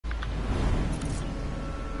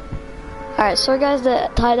Alright, sorry guys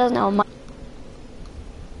that Ty doesn't have my...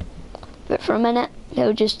 But for a minute,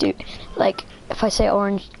 he'll just do, like, if I say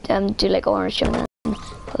orange, do like orange and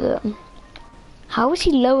then... How is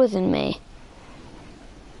he lower than me?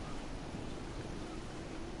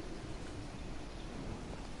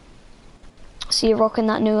 So you're rocking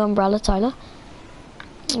that new umbrella, Tyler?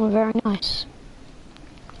 Oh, very nice.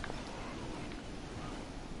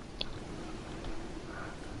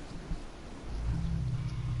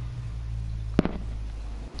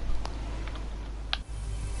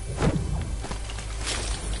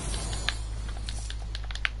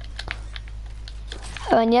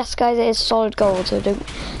 Oh, and yes, guys, it is solid gold. So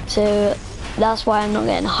that's why I'm not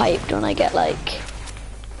getting hyped when I get like,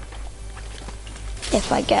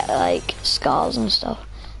 if I get like scars and stuff,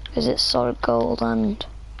 because it's solid gold and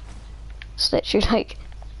it's literally like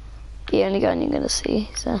the only gun you're gonna see.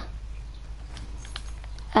 So,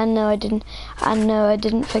 and no, I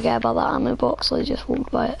didn't forget about that ammo box. I just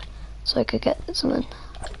walked by it so I could get something.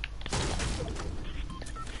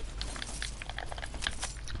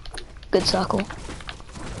 Good circle.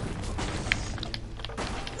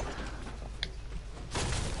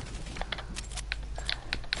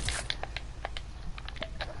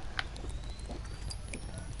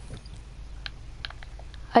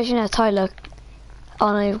 Actually no, Tyler.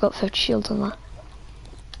 Oh no, you've got 50 shields on that.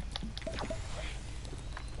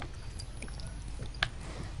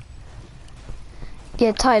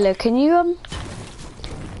 Yeah, Tyler, can you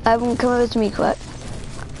come over to me quick?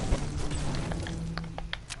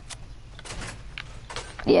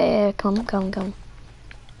 Yeah, come. Can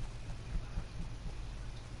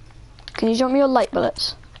you drop me your light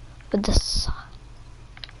bullets? With this.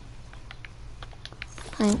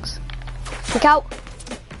 Thanks. Look out!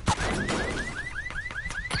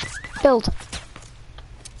 Build.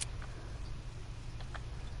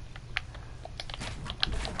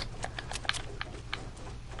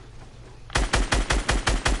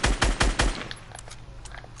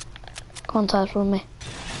 Come on, Tyler, from me.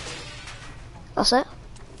 That's it.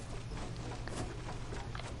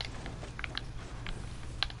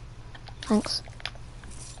 Thanks.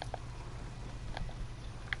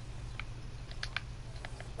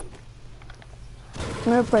 I'm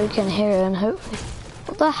gonna break in here and hopefully.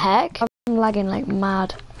 What the heck? I'm lagging like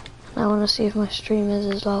mad. And I wanna see if my stream is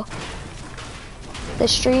as well. The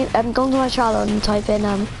stream, go to my channel and type in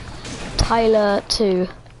Tyler2.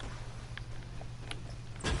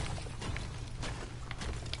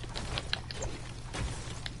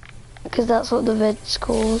 Because that's what the vid's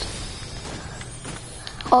called.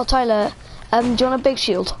 Oh, Tyler, do you want a big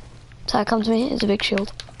shield? Tyler, come to me, it's a big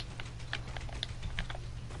shield.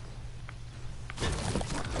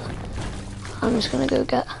 I'm just gonna go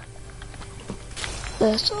get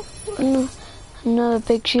this, another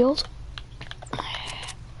big shield.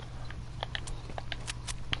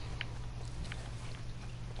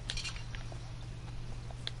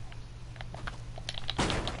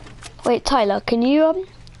 Wait, Tyler, can you,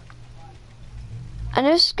 I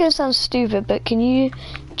know this is gonna sound stupid, but can you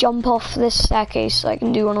jump off this staircase so I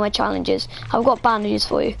can do one of my challenges? I've got bandages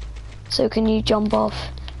for you, so can you jump off?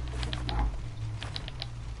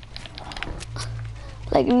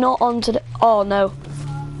 Like, not onto the, oh no,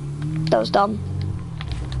 that was dumb.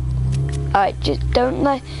 Alright, just don't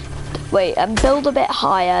like, wait, and build a bit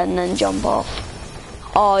higher and then jump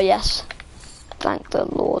off. Oh yes, thank the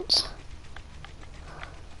Lord.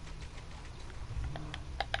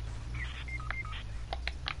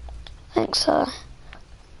 Thanks, sir.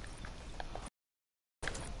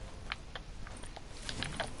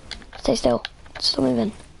 Stay still. Stop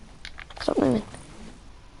moving. Stop moving.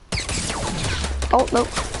 Oh, no.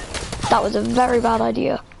 That was a very bad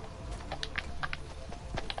idea.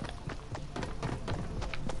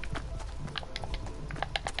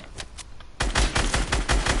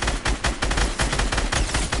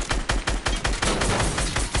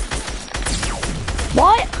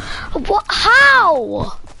 What? What?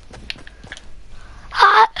 How?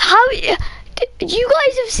 How? You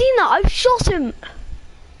guys have seen that? I've shot him.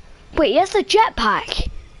 Wait, he has the jetpack.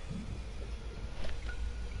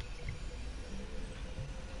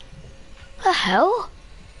 The hell?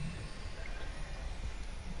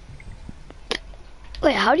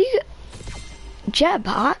 Wait, how do you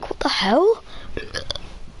jetpack? What the hell?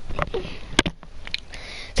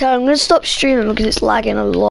 So I'm gonna stop streaming because it's lagging a lot.